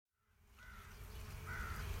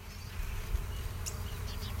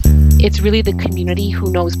It's really the community who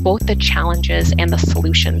knows both the challenges and the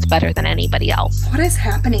solutions better than anybody else. What is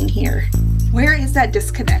happening here? Where is that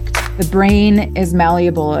disconnect? The brain is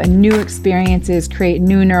malleable and new experiences create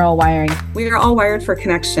new neural wiring. We are all wired for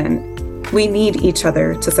connection. We need each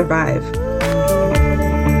other to survive.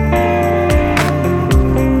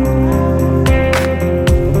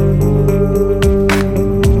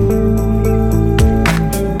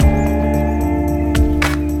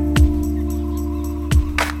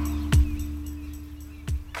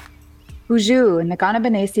 Buju,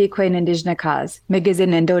 Nakanabanesi Queen Indigenous Kaz,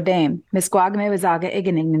 Migizin Indo Dame, Misquagme Wazaga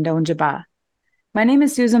Iganing Indo Njaba. My name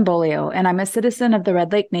is Susan Bolio, and I'm a citizen of the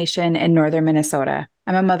Red Lake Nation in northern Minnesota.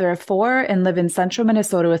 I'm a mother of 4 and live in central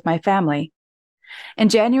Minnesota with my family. In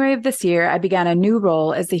January of this year, I began a new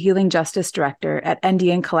role as the Healing Justice Director at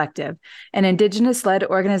Indian Collective, an Indigenous-led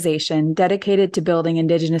organization dedicated to building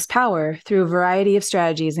Indigenous power through a variety of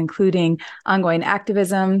strategies, including ongoing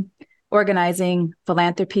activism, organizing,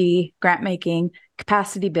 philanthropy, grant-making,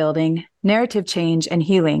 capacity building, narrative change, and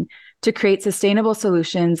healing to create sustainable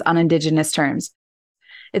solutions on Indigenous terms.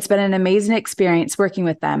 It's been an amazing experience working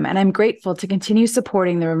with them, and I'm grateful to continue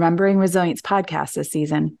supporting the Remembering Resilience podcast this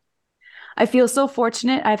season. I feel so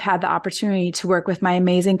fortunate I've had the opportunity to work with my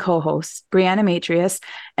amazing co-hosts, Brianna Matrius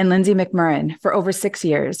and Lindsay McMurrin, for over 6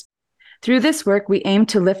 years. Through this work, we aim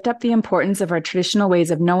to lift up the importance of our traditional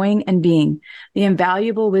ways of knowing and being, the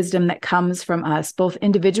invaluable wisdom that comes from us, both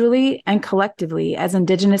individually and collectively as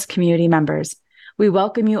Indigenous community members. We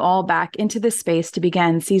welcome you all back into this space to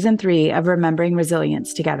begin Season 3 of Remembering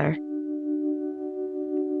Resilience together.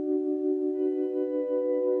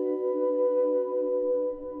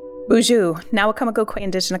 Buju, Nawakamago Kwe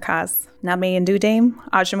Indigenous Kaz, Name Indu Dame,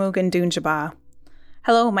 Ajamug Indu Njaba.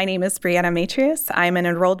 Hello, my name is Brianna Matrius. I'm an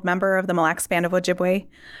enrolled member of the Mille Lacs Band of Ojibwe.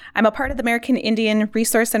 I'm a part of the American Indian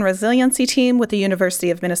Resource and Resiliency Team with the University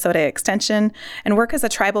of Minnesota Extension and work as a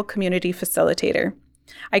tribal community facilitator.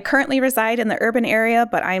 I currently reside in the urban area,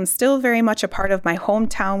 but I am still very much a part of my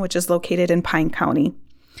hometown, which is located in Pine County.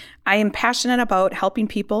 I am passionate about helping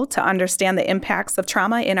people to understand the impacts of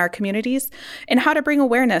trauma in our communities and how to bring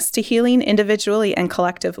awareness to healing individually and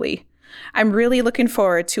collectively. I'm really looking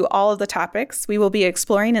forward to all of the topics we will be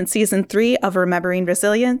exploring in Season 3 of Remembering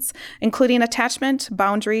Resilience, including attachment,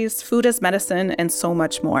 boundaries, food as medicine, and so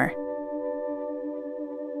much more.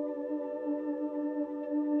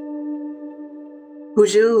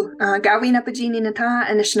 Buju, gawin na pajini nata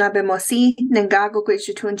Anishinaabe Mosi, Nangago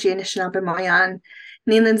Kwechutunji Anishinaabe Moyan,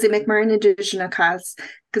 ni Lindsay McMurrin Indigenous Kaz,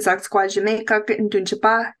 Kazak Squad Jamaica,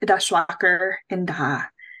 Ndunjaba, Idashwaker, and Daha.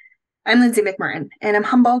 I'm Lindsay McMurrin, and I'm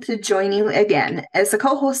humbled to join you again as the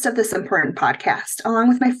co-host of this important podcast, along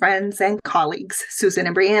with my friends and colleagues, Susan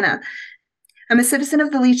and Brianna. I'm a citizen of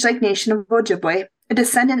the Leech Lake Nation of Ojibwe, a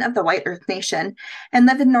descendant of the White Earth Nation, and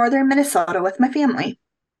live in northern Minnesota with my family.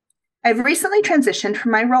 I've recently transitioned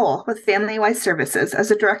from my role with Family-Wise Services as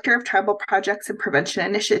a Director of Tribal Projects and Prevention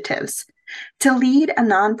Initiatives to lead a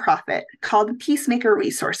nonprofit called Peacemaker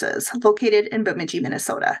Resources, located in Bemidji,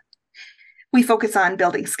 Minnesota. We focus on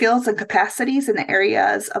building skills and capacities in the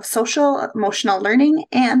areas of social, emotional learning,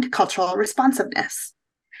 and cultural responsiveness.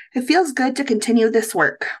 It feels good to continue this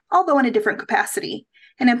work, although in a different capacity,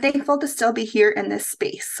 and I'm thankful to still be here in this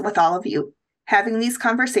space with all of you, having these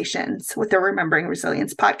conversations with the Remembering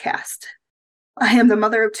Resilience podcast. I am the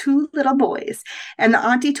mother of 2 little boys and the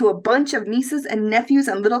auntie to a bunch of nieces and nephews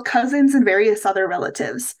and little cousins and various other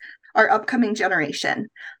relatives, our upcoming generation,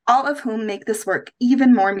 all of whom make this work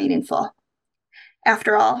even more meaningful.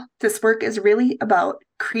 After all, this work is really about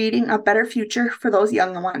creating a better future for those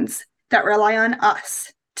young ones that rely on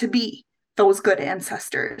us to be those good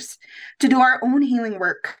ancestors, to do our own healing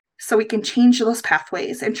work so we can change those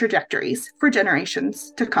pathways and trajectories for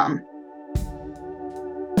generations to come.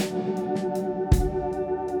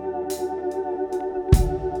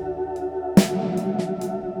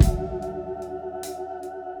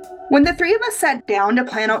 When the 3 of us sat down to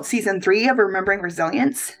plan out Season 3 of Remembering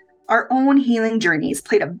Resilience, our own healing journeys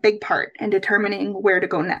played a big part in determining where to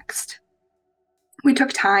go next. We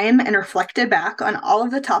took time and reflected back on all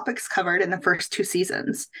of the topics covered in the first 2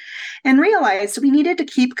 seasons and realized we needed to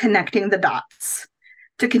keep connecting the dots,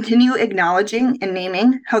 to continue acknowledging and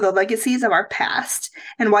naming how the legacies of our past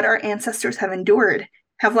and what our ancestors have endured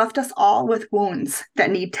have left us all with wounds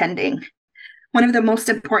that need tending. One of the most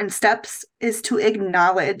important steps is to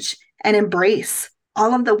acknowledge and embrace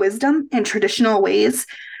all of the wisdom and traditional ways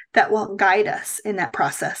that will guide us in that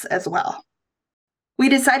process as well. We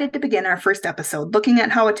decided to begin our first episode looking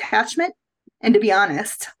at how attachment, and to be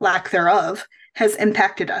honest, lack thereof, has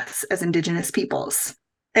impacted us as Indigenous peoples,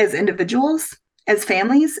 as individuals, as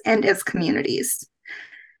families, and as communities.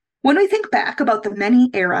 When we think back about the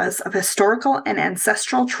many eras of historical and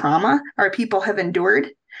ancestral trauma our people have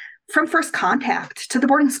endured, from first contact to the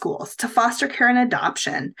boarding schools to foster care and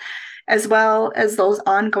adoption, as well as those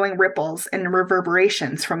ongoing ripples and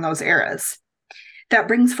reverberations from those eras, that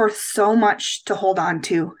brings forth so much to hold on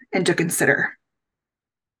to and to consider.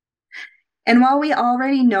 And while we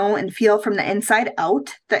already know and feel from the inside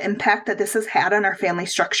out the impact that this has had on our family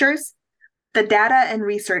structures, the data and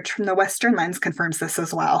research from the Western lens confirms this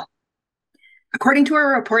as well. According to a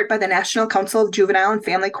report by the National Council of Juvenile and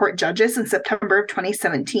Family Court Judges in September of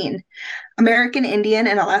 2017, American Indian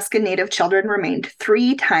and Alaska Native children remained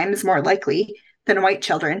 3 times more likely than white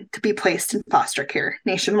children to be placed in foster care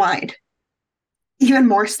nationwide. Even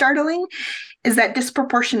more startling is that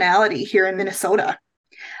disproportionality here in Minnesota.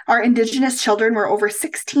 Our Indigenous children were over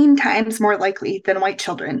 16 times more likely than white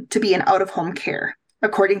children to be in out-of-home care,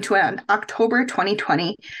 according to an October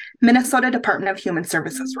 2020 Minnesota Department of Human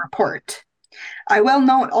Services report. I will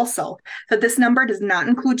note also that this number does not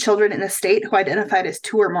include children in the state who identified as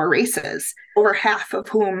 2 or more races, over half of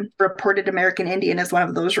whom reported American Indian as one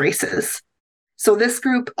of those races. So this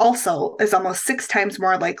group also is almost 6 times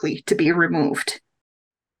more likely to be removed.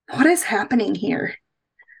 What is happening here?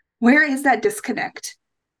 Where is that disconnect?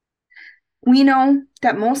 We know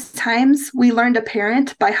that most times we learn to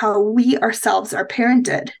parent by how we ourselves are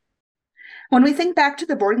parented. When we think back to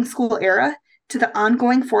the boarding school era, to the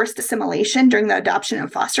ongoing forced assimilation during the adoption and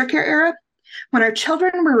foster care era, when our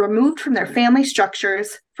children were removed from their family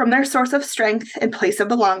structures, from their source of strength and place of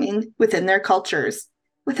belonging within their cultures,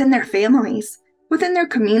 within their families, within their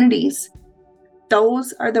communities,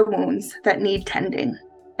 those are the wounds that need tending.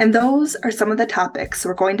 And those are some of the topics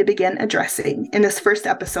we're going to begin addressing in this first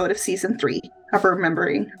episode of Season 3 of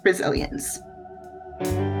Remembering Resilience.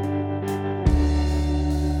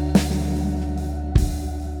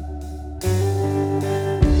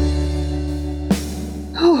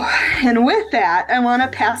 And with that, I want to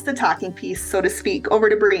pass the talking piece, so to speak, over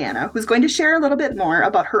to Brianna, who's going to share a little bit more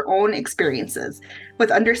about her own experiences with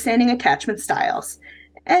understanding attachment styles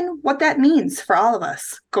and what that means for all of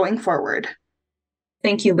us going forward.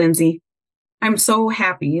 Thank you, Lindsay. I'm so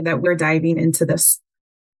happy that we're diving into this.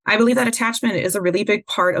 I believe that attachment is a really big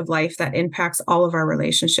part of life that impacts all of our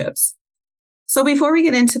relationships. So before we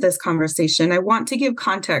get into this conversation, I want to give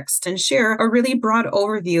context and share a really broad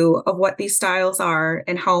overview of what these styles are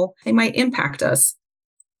and how they might impact us.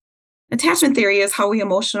 Attachment theory is how we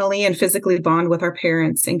emotionally and physically bond with our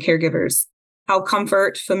parents and caregivers. How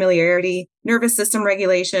comfort, familiarity, nervous system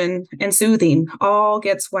regulation, and soothing all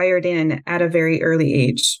gets wired in at a very early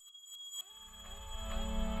age.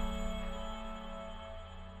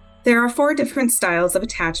 There are 4 different styles of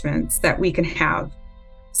attachments that we can have: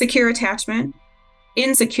 secure attachment,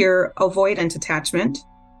 insecure avoidant attachment,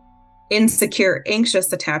 insecure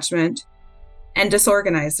anxious attachment, and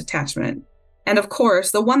disorganized attachment. And of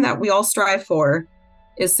course, the one that we all strive for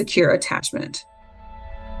is secure attachment.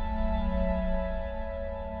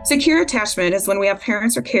 Secure attachment is when we have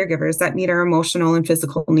parents or caregivers that meet our emotional and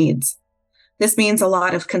physical needs. This means a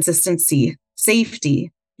lot of consistency,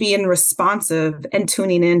 safety, being responsive, and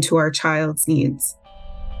tuning in to our child's needs.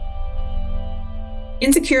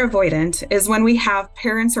 Insecure avoidant is when we have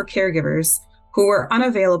parents or caregivers who were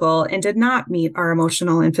unavailable and did not meet our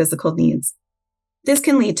emotional and physical needs. This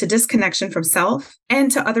can lead to disconnection from self and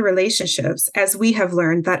to other relationships, as we have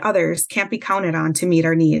learned that others can't be counted on to meet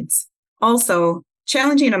our needs. Also,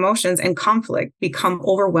 challenging emotions and conflict become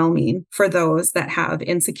overwhelming for those that have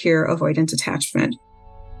insecure avoidant attachment.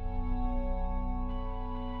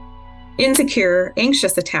 Insecure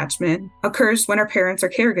anxious attachment occurs when our parents or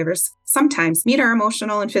caregivers sometimes meet our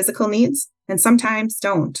emotional and physical needs and sometimes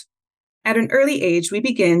don't. At an early age, we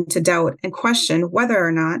begin to doubt and question whether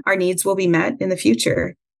or not our needs will be met in the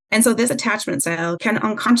future. And so this attachment style can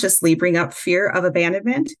unconsciously bring up fear of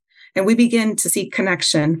abandonment, and we begin to seek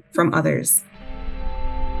connection from others.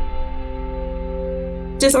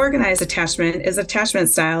 Disorganized attachment is an attachment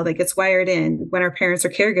style that gets wired in when our parents or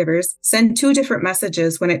caregivers send 2 different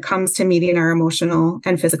messages when it comes to meeting our emotional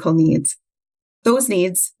and physical needs. Those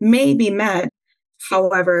needs may be met,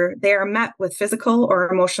 however, they are met with physical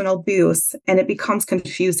or emotional abuse, and it becomes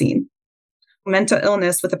confusing. Mental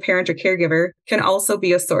illness with a parent or caregiver can also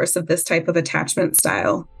be a source of this type of attachment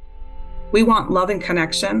style. We want love and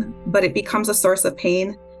connection, but it becomes a source of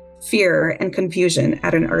pain, fear, and confusion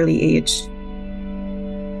at an early age.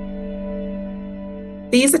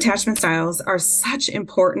 These attachment styles are such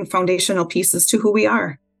important foundational pieces to who we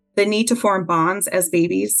are. The need to form bonds as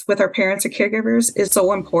babies with our parents or caregivers is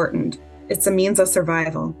so important. It's a means of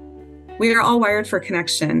survival. We are all wired for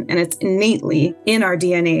connection, and it's innately in our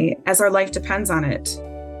DNA as our life depends on it.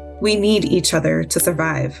 We need each other to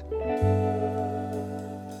survive.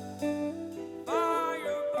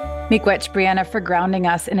 Miigwech, Brianna, for grounding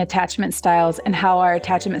us in attachment styles and how our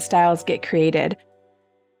attachment styles get created.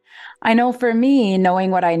 I know for me, knowing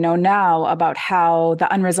what I know now about how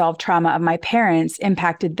the unresolved trauma of my parents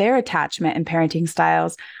impacted their attachment and parenting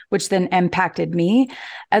styles, which then impacted me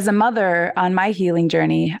as a mother on my healing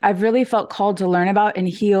journey, I've really felt called to learn about and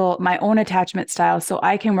heal my own attachment style so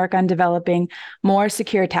I can work on developing more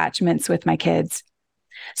secure attachments with my kids.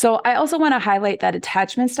 So I also want to highlight that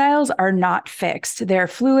attachment styles are not fixed. They're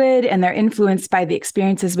fluid and they're influenced by the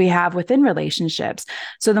experiences we have within relationships.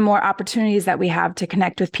 So the more opportunities that we have to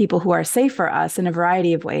connect with people who are safe for us in a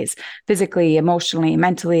variety of ways, physically, emotionally,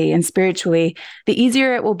 mentally, and spiritually, the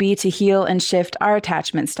easier it will be to heal and shift our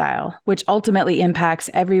attachment style, which ultimately impacts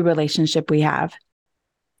every relationship we have.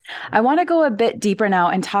 I want to go a bit deeper now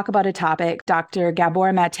and talk about a topic Dr.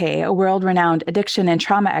 Gabor Mate, a world-renowned addiction and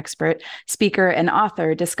trauma expert, speaker, and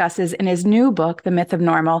author, discusses in his new book, The Myth of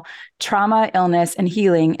Normal: Trauma, Illness, and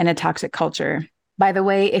Healing in a Toxic Culture. By the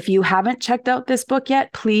way, if you haven't checked out this book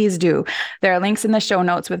yet, please do. There are links in the show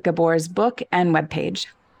notes with Gabor's book and webpage.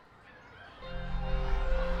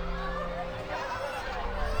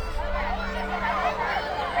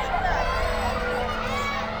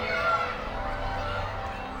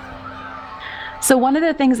 So one of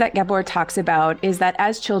the things that Gabor talks about is that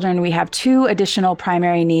as children, we have two additional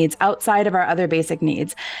primary needs outside of our other basic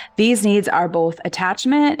needs. These needs are both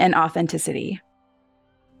attachment and authenticity.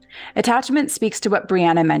 Attachment speaks to what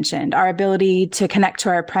Brianna mentioned, our ability to connect to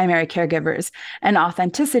our primary caregivers, and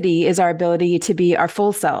authenticity is our ability to be our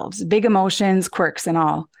full selves, big emotions, quirks, and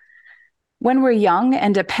all. When we're young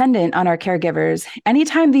and dependent on our caregivers,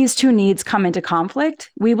 anytime these two needs come into conflict,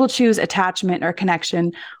 we will choose attachment or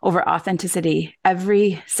connection over authenticity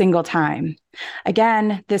every single time.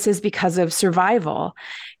 Again, this is because of survival.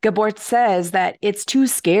 Gabor says that it's too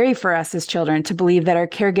scary for us as children to believe that our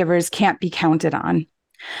caregivers can't be counted on.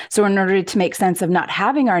 So in order to make sense of not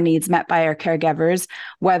having our needs met by our caregivers,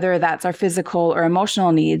 whether that's our physical or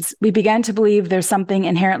emotional needs, we begin to believe there's something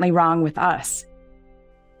inherently wrong with us.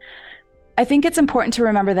 I think it's important to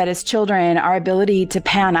remember that as children, our ability to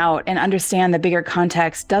pan out and understand the bigger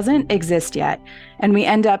context doesn't exist yet, and we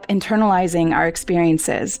end up internalizing our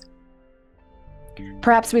experiences.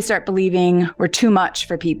 Perhaps we start believing we're too much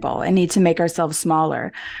for people and need to make ourselves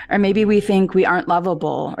smaller, or maybe we think we aren't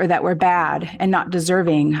lovable or that we're bad and not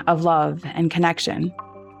deserving of love and connection.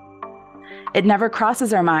 It never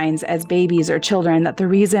crosses our minds as babies or children that the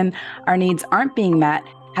reason our needs aren't being met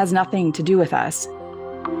has nothing to do with us.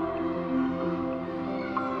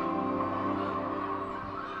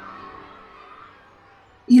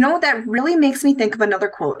 You know, that really makes me think of another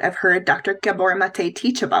quote I've heard Dr. Gabor Mate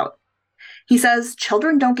teach about. He says,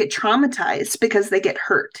 children don't get traumatized because they get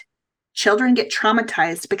hurt. Children get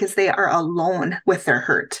traumatized because they are alone with their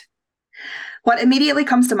hurt. What immediately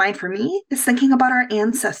comes to mind for me is thinking about our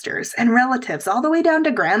ancestors and relatives, all the way down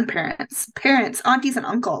to grandparents, parents, aunties, and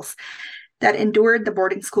uncles that endured the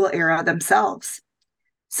boarding school era themselves.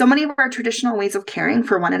 So many of our traditional ways of caring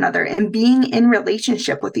for one another and being in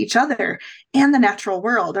relationship with each other and the natural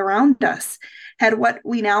world around us had what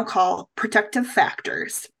we now call protective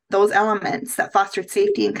factors, those elements that fostered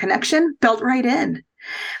safety and connection built right in.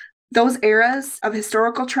 Those eras of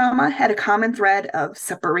historical trauma had a common thread of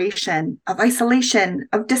separation, of isolation,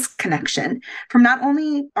 of disconnection from not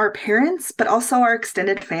only our parents, but also our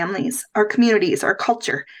extended families, our communities, our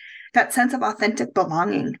culture, that sense of authentic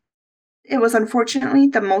belonging. It was unfortunately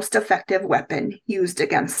the most effective weapon used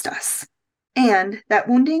against us. And that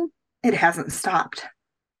wounding, it hasn't stopped.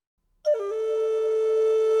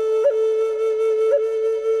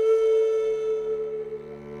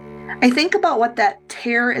 I think about what that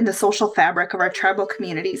tear in the social fabric of our tribal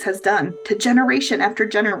communities has done to generation after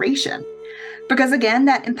generation. Because again,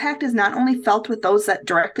 that impact is not only felt with those that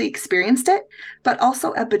directly experienced it, but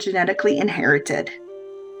also epigenetically inherited.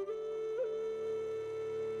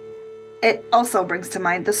 It also brings to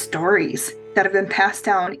mind the stories that have been passed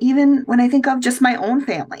down, even when I think of just my own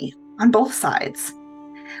family on both sides.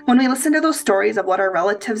 When we listen to those stories of what our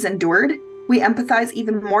relatives endured, we empathize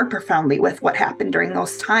even more profoundly with what happened during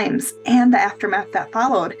those times and the aftermath that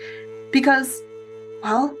followed, because,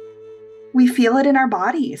 well, we feel it in our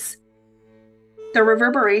bodies. The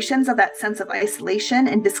reverberations of that sense of isolation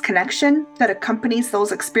and disconnection that accompanies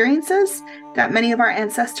those experiences that many of our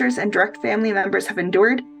ancestors and direct family members have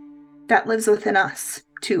endured, that lives within us,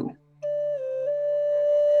 too.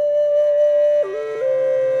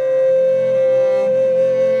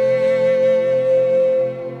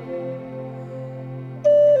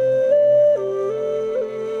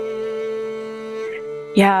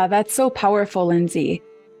 Yeah, that's so powerful, Lindsay.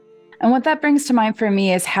 And what that brings to mind for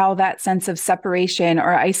me is how that sense of separation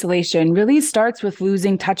or isolation really starts with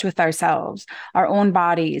losing touch with ourselves, our own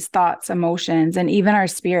bodies, thoughts, emotions, and even our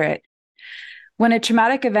spirit. When a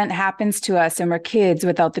traumatic event happens to us and we're kids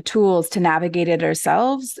without the tools to navigate it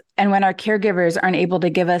ourselves, and when our caregivers aren't able to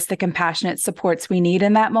give us the compassionate supports we need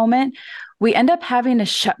in that moment, we end up having to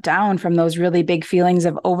shut down from those really big feelings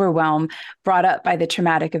of overwhelm brought up by the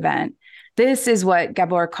traumatic event. This is what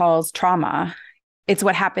Gabor calls trauma. It's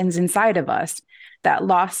what happens inside of us, that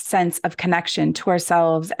lost sense of connection to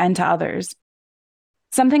ourselves and to others.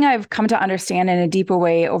 Something I've come to understand in a deeper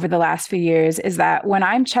way over the last few years is that when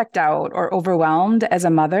I'm checked out or overwhelmed as a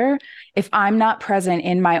mother, if I'm not present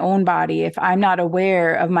in my own body, if I'm not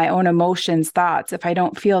aware of my own emotions, thoughts, if I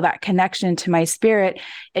don't feel that connection to my spirit,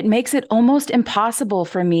 it makes it almost impossible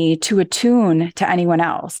for me to attune to anyone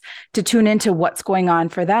else, to tune into what's going on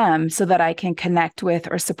for them so that I can connect with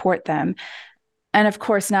or support them. And of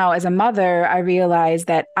course, now as a mother, I realize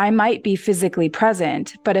that I might be physically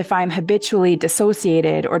present, but if I'm habitually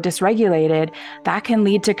dissociated or dysregulated, that can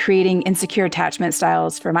lead to creating insecure attachment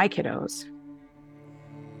styles for my kiddos.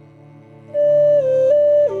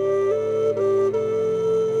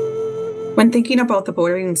 When thinking about the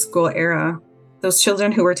boarding school era, those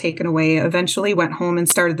children who were taken away eventually went home and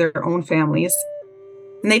started their own families.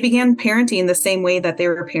 And they began parenting the same way that they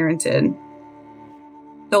were parented.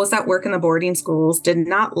 Those that work in the boarding schools did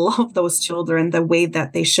not love those children the way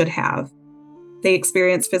that they should have. They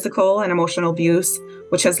experienced physical and emotional abuse,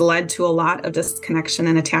 which has led to a lot of disconnection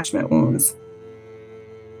and attachment wounds.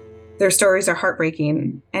 Their stories are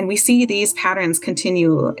heartbreaking, and we see these patterns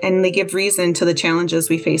continue, and they give reason to the challenges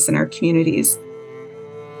we face in our communities.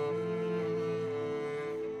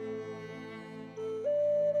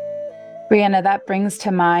 Brianna, that brings to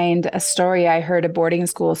mind a story I heard a boarding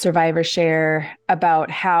school survivor share about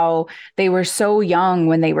how they were so young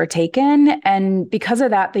when they were taken. And because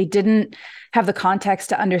of that, they didn't have the context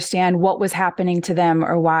to understand what was happening to them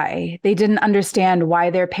or why. They didn't understand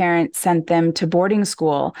why their parents sent them to boarding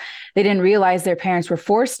school. They didn't realize their parents were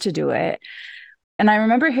forced to do it. And I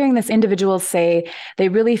remember hearing this individual say they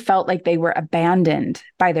really felt like they were abandoned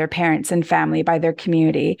by their parents and family, by their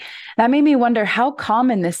community. That made me wonder how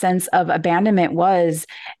common this sense of abandonment was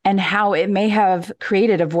and how it may have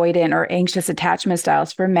created avoidant or anxious attachment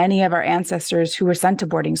styles for many of our ancestors who were sent to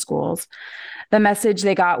boarding schools. The message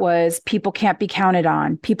they got was people can't be counted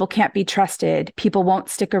on, people can't be trusted, people won't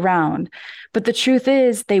stick around. But the truth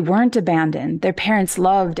is they weren't abandoned. Their parents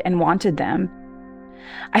loved and wanted them.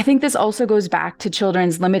 I think this also goes back to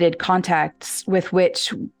children's limited contexts with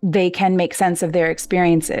which they can make sense of their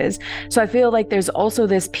experiences. So I feel like there's also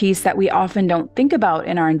this piece that we often don't think about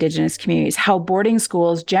in our Indigenous communities, how boarding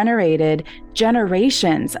schools generated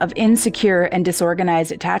generations of insecure and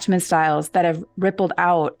disorganized attachment styles that have rippled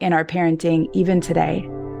out in our parenting even today.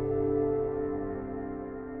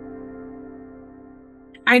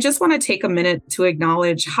 I just want to take a minute to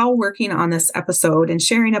acknowledge how working on this episode and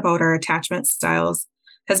sharing about our attachment styles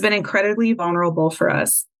has been incredibly vulnerable for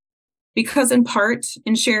us. Because in part,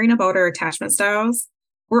 in sharing about our attachment styles,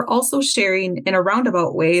 we're also sharing in a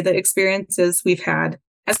roundabout way the experiences we've had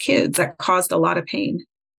as kids that caused a lot of pain.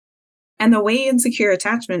 And the way insecure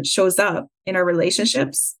attachment shows up in our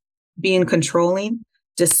relationships, being controlling,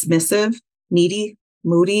 dismissive, needy,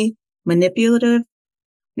 moody, manipulative,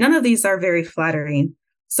 none of these are very flattering.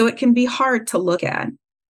 So it can be hard to look at.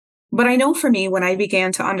 But I know for me, when I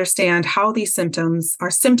began to understand how these symptoms are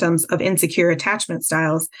symptoms of insecure attachment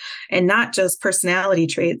styles and not just personality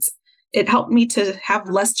traits, it helped me to have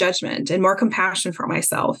less judgment and more compassion for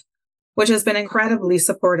myself, which has been incredibly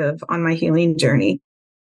supportive on my healing journey.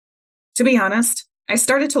 To be honest, I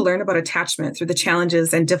started to learn about attachment through the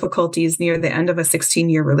challenges and difficulties near the end of a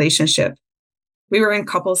 16-year relationship. We were in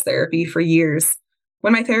couples therapy for years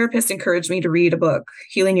when my therapist encouraged me to read a book,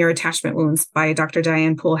 Healing Your Attachment Wounds by Dr.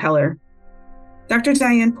 Diane Poole-Heller. Dr.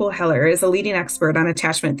 Diane Poole-Heller is a leading expert on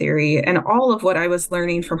attachment theory, and all of what I was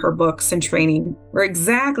learning from her books and training were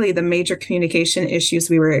exactly the major communication issues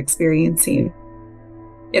we were experiencing.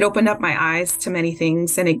 It opened up my eyes to many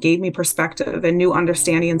things, and it gave me perspective and new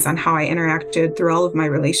understandings on how I interacted through all of my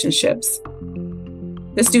relationships.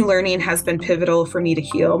 This new learning has been pivotal for me to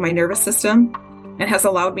heal my nervous system and has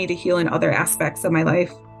allowed me to heal in other aspects of my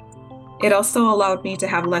life. It also allowed me to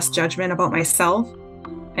have less judgment about myself,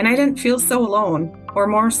 and I didn't feel so alone, or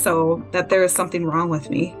more so, that there is something wrong with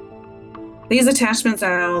me. These attachment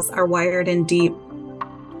styles are wired in deep.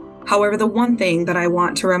 However, the one thing that I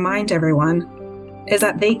want to remind everyone is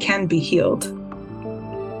that they can be healed.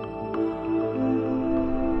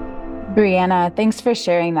 Brianna, thanks for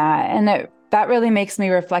sharing that. And it That really makes me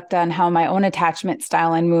reflect on how my own attachment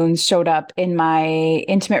style and wounds showed up in my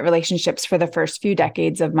intimate relationships for the first few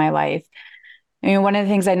decades of my life. I mean, one of the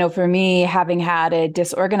things I know for me, having had a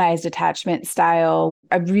disorganized attachment style,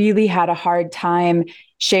 I really had a hard time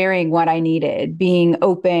sharing what I needed, being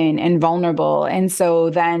open and vulnerable. And so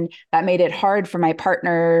then that made it hard for my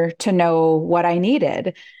partner to know what I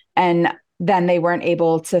needed. And then they weren't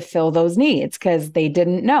able to fill those needs because they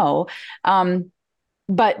didn't know.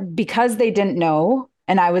 But because they didn't know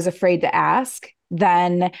and I was afraid to ask,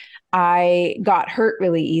 then I got hurt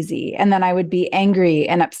really easy. And then I would be angry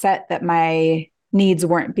and upset that my needs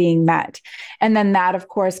weren't being met. And then that, of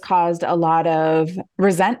course, caused a lot of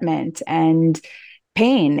resentment and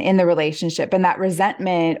pain in the relationship. And that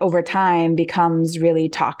resentment over time becomes really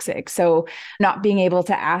toxic. So not being able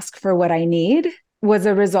to ask for what I need was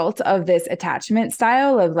a result of this attachment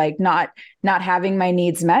style of like not having my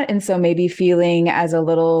needs met. And so maybe feeling as a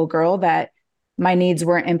little girl that my needs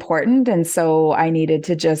weren't important. And so I needed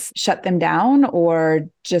to just shut them down or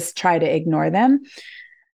just try to ignore them.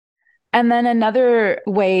 And then another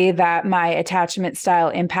way that my attachment style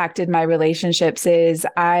impacted my relationships is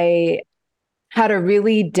I had a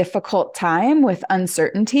really difficult time with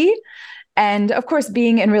uncertainty. And of course,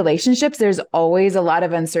 being in relationships, there's always a lot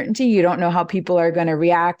of uncertainty. You don't know how people are going to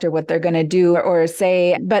react or what they're going to do or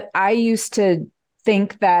say. But I used to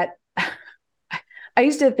think that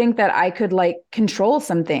I could like control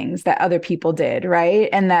some things that other people did, right?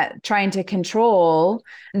 And that trying to control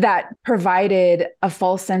that provided a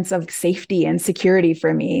false sense of safety and security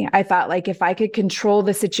for me. I thought like if I could control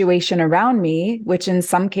the situation around me, which in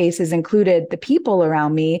some cases included the people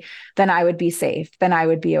around me, then I would be safe, then I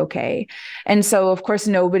would be okay. And so, of course,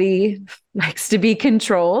 nobody likes to be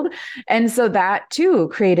controlled. And so that too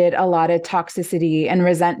created a lot of toxicity and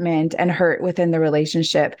resentment and hurt within the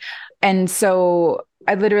relationship. And so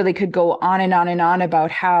I literally could go on and on and on about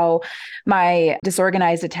how my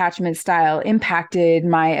disorganized attachment style impacted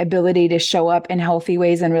my ability to show up in healthy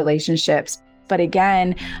ways in relationships. But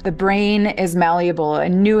again, the brain is malleable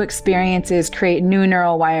and new experiences create new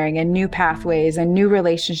neural wiring and new pathways, and new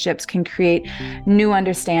relationships can create new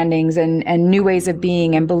understandings and new ways of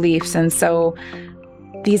being and beliefs. And so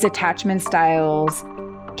these attachment styles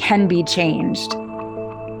can be changed.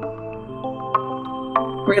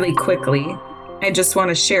 Really quickly, I just want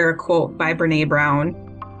to share a quote by Brene Brown.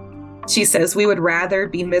 She says, "We would rather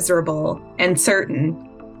be miserable and certain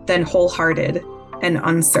than wholehearted and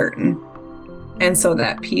uncertain." And so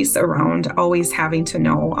that piece around always having to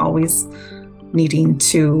know, always needing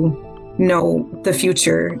to know the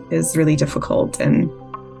future is really difficult.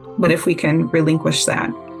 But if we can relinquish that,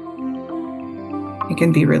 it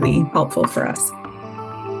can be really helpful for us.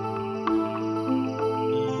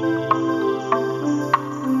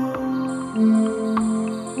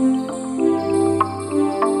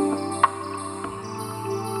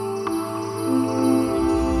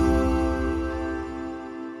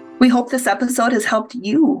 We hope this episode has helped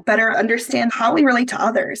you better understand how we relate to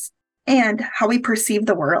others and how we perceive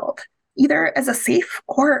the world, either as a safe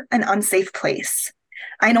or an unsafe place.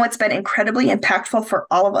 I know it's been incredibly impactful for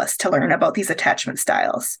all of us to learn about these attachment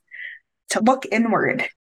styles, to look inward,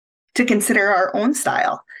 to consider our own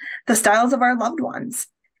style, the styles of our loved ones,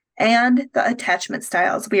 and the attachment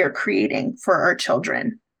styles we are creating for our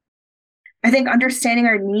children. I think understanding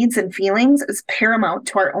our needs and feelings is paramount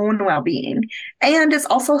to our own well-being and is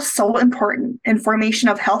also so important in formation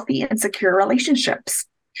of healthy and secure relationships.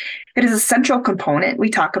 It is a central component we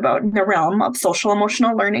talk about in the realm of social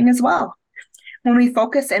emotional learning as well. When we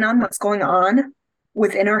focus in on what's going on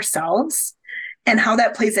within ourselves and how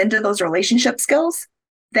that plays into those relationship skills,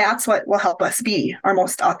 that's what will help us be our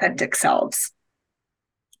most authentic selves.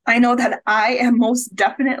 I know that I am most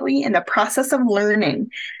definitely in the process of learning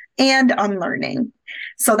and unlearning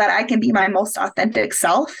so that I can be my most authentic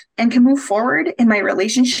self and can move forward in my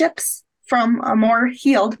relationships from a more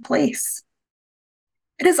healed place.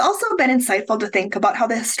 It has also been insightful to think about how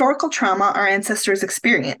the historical trauma our ancestors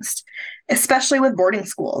experienced, especially with boarding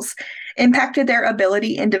schools, impacted their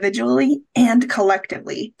ability individually and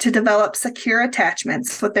collectively to develop secure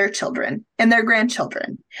attachments with their children and their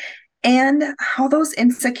grandchildren, and how those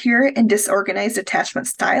insecure and disorganized attachment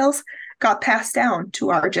styles got passed down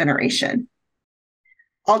to our generation.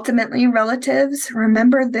 Ultimately, relatives,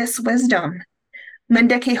 remember this wisdom.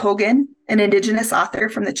 Linda K. Hogan, an Indigenous author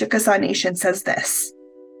from the Chickasaw Nation, says this: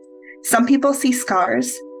 "Some people see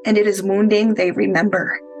scars, and it is wounding they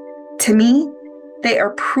remember. To me, they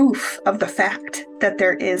are proof of the fact that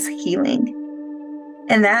there is healing."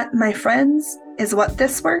 And that, my friends, is what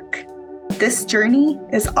this work, this journey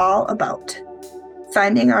is all about.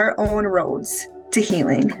 Finding our own roads to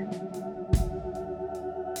healing.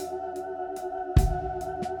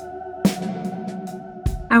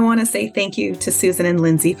 I want to say thank you to Susan and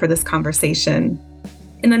Lindsay for this conversation.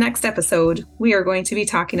 In the next episode, we are going to be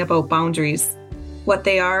talking about boundaries, what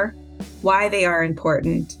they are, why they are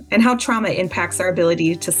important, and how trauma impacts our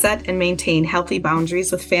ability to set and maintain healthy boundaries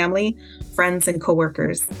with family, friends, and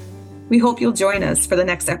coworkers. We hope you'll join us for the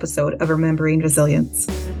next episode of Remembering Resilience.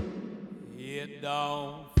 It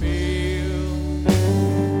don't feel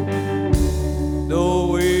the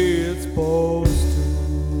way it's supposed to,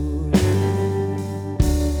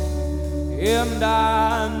 and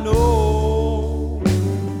I know.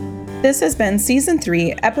 This has been Season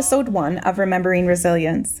 3, Episode 1 of Remembering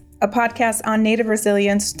Resilience, a podcast on Native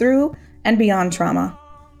resilience through and beyond trauma.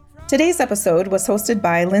 Today's episode was hosted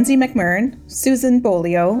by Lindsay McMurrin, Susan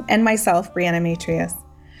Bolio, and myself, Brianna Matrius.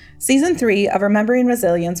 Season 3 of Remembering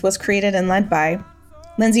Resilience was created and led by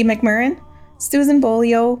Lindsay McMurrin, Susan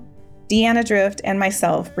Bolio, Deanna Drift, and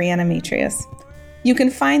myself, Brianna Matrius. You can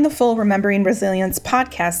find the full Remembering Resilience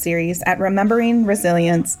podcast series at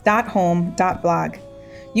rememberingresilience.home.blog.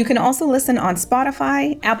 You can also listen on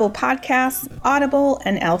Spotify, Apple Podcasts, Audible,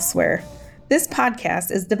 and elsewhere. This podcast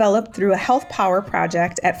is developed through a Health Power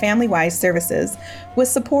project at FamilyWise Services with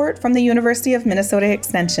support from the University of Minnesota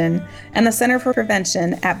Extension and the Center for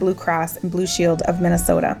Prevention at Blue Cross and Blue Shield of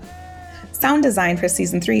Minnesota. Sound design for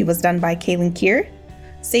Season 3 was done by Kaylin Kier.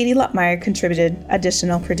 Sadie Lutmeyer contributed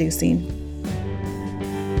additional producing. 'Cause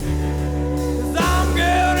I'm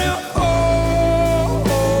getting old.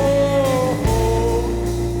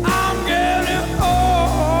 I'm getting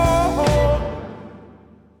old.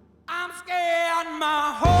 I'm scared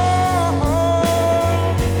my home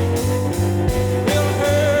will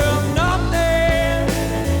have nothing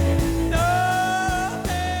to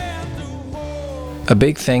hold. A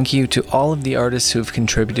big thank you to all of the artists who have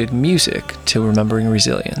contributed music to Remembering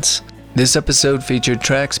Resilience. This episode featured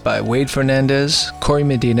tracks by Wade Fernandez, Corey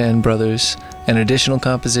Medina and Brothers, and additional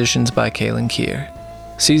compositions by Kaylin Kier.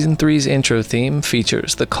 Season 3's intro theme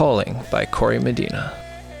features The Calling by Corey Medina.